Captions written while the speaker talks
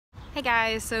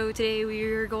Hi guys, so today we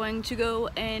are going to go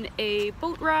on a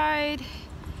boat ride.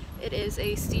 It is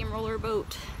a steamroller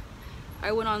boat.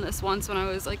 I went on this once when I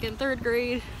was like in 3rd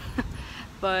grade,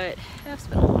 but it's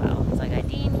been a while. So I got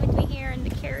Dean with me here in the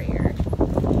carrier.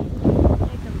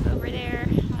 Jacob's over there,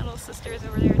 my little sister's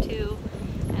over there too,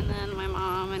 and then my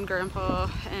mom and grandpa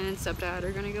and stepdad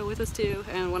are gonna go with us too,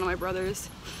 and one of my brothers.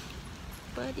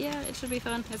 But yeah, it should be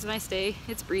fun. It's a nice day.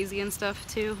 It's breezy and stuff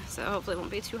too, so hopefully it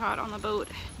won't be too hot on the boat.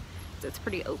 It's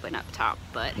pretty open up top,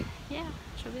 but yeah,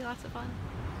 should be lots of fun.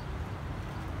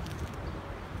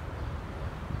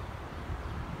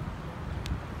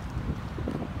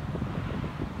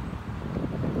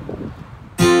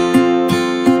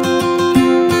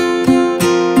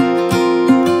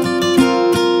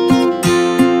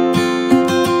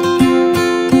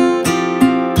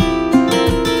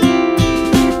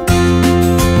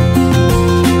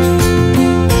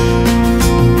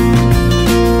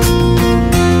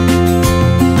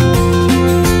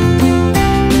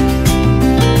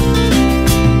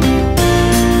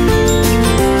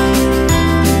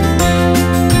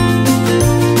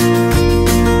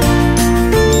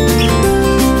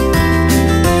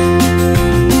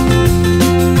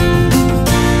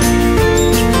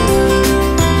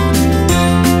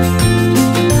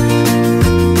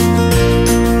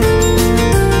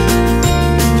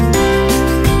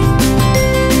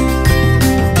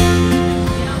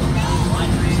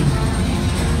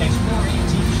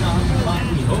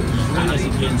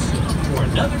 For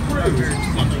another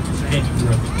cruise on the Kentucky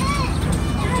River.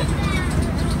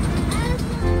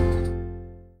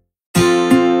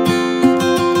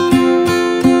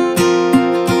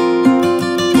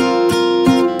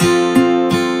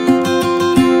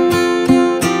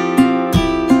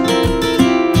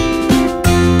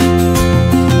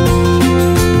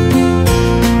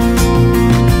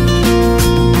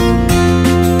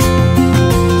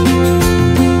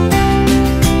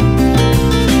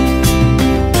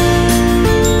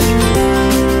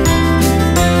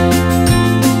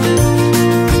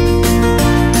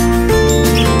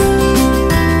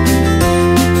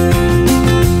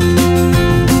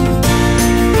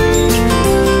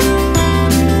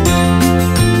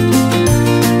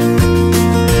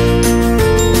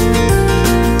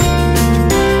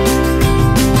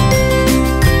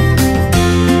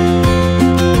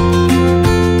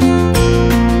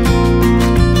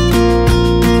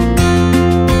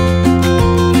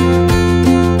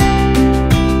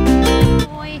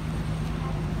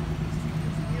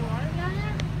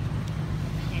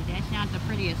 Not the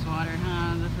prettiest water,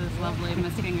 huh? This is lovely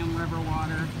Muskingum River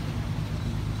water.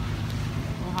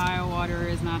 Ohio water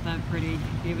is not that pretty.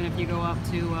 Even if you go up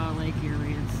to Lake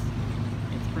Erie,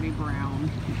 it's pretty brown.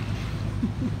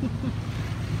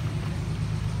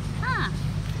 Huh?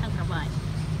 How's her butt?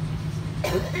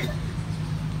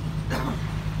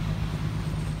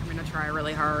 I'm gonna try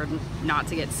really hard not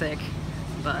to get sick,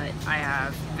 but I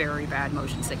have very bad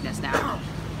motion sickness now.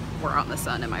 We're out in the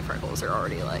sun and my freckles are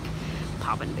already like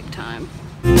popping big time.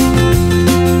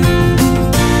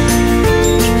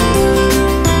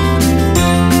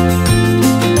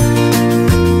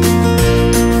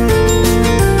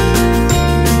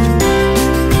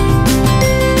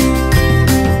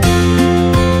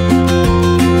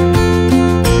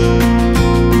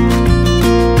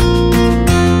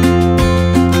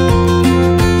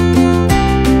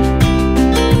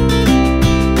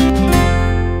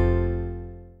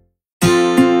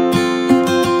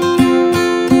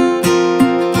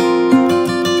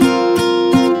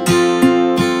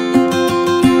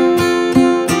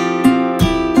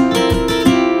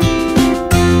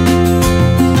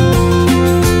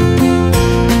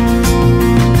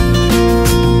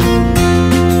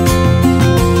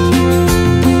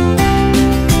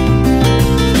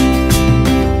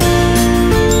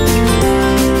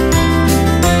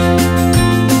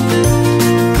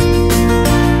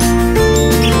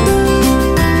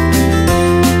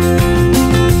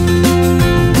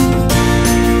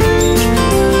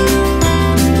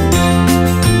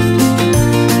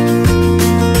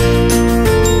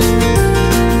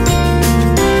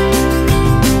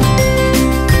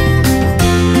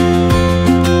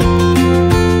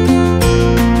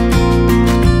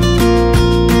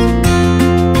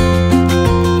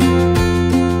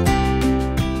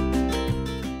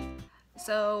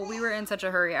 So we were in such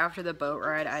a hurry after the boat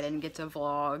ride, I didn't get to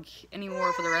vlog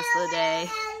anymore for the rest of the day.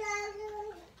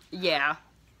 Yeah.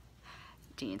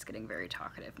 Dean's getting very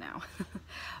talkative now.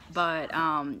 But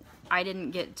I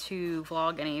didn't get to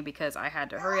vlog any because I had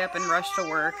to hurry up and rush to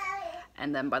work.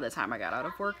 and then by the time I got out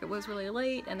of work it was really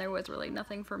late and there was really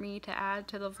nothing for me to add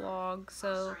to the vlog.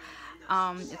 So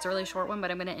it's a really short one,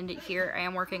 but I'm gonna end it here. I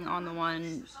am working on the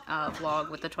one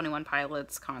vlog with the 21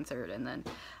 Pilots concert, and then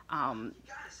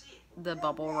the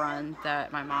bubble run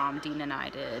that my mom, Dean, and I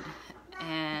did,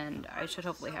 and I should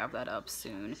hopefully have that up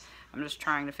soon. I'm just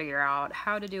trying to figure out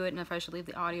how to do it and if I should leave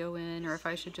the audio in or if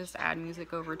I should just add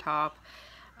music over top.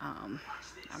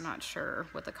 I'm not sure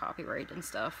with the copyright and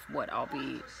stuff what I'll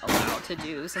be allowed to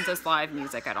do. Since it's live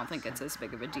music, I don't think it's as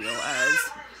big of a deal as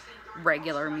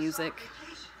regular music.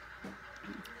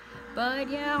 But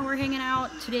yeah, we're hanging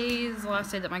out. Today's the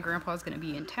last day that my grandpa's gonna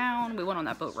be in town. We went on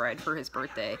that boat ride for his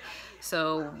birthday,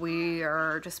 so we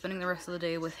are just spending the rest of the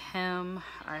day with him.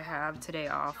 I have today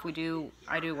off. I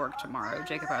do work tomorrow.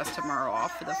 Jacob has tomorrow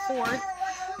off for the 4th.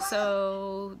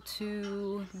 So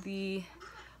to the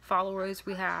followers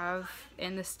we have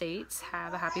in the States,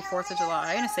 have a happy 4th of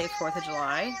July and a safe 4th of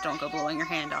July. Don't go blowing your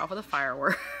hand off with a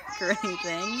firework or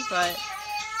anything. But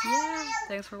yeah,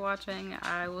 thanks for watching.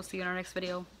 I will see you in our next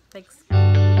video. Thanks.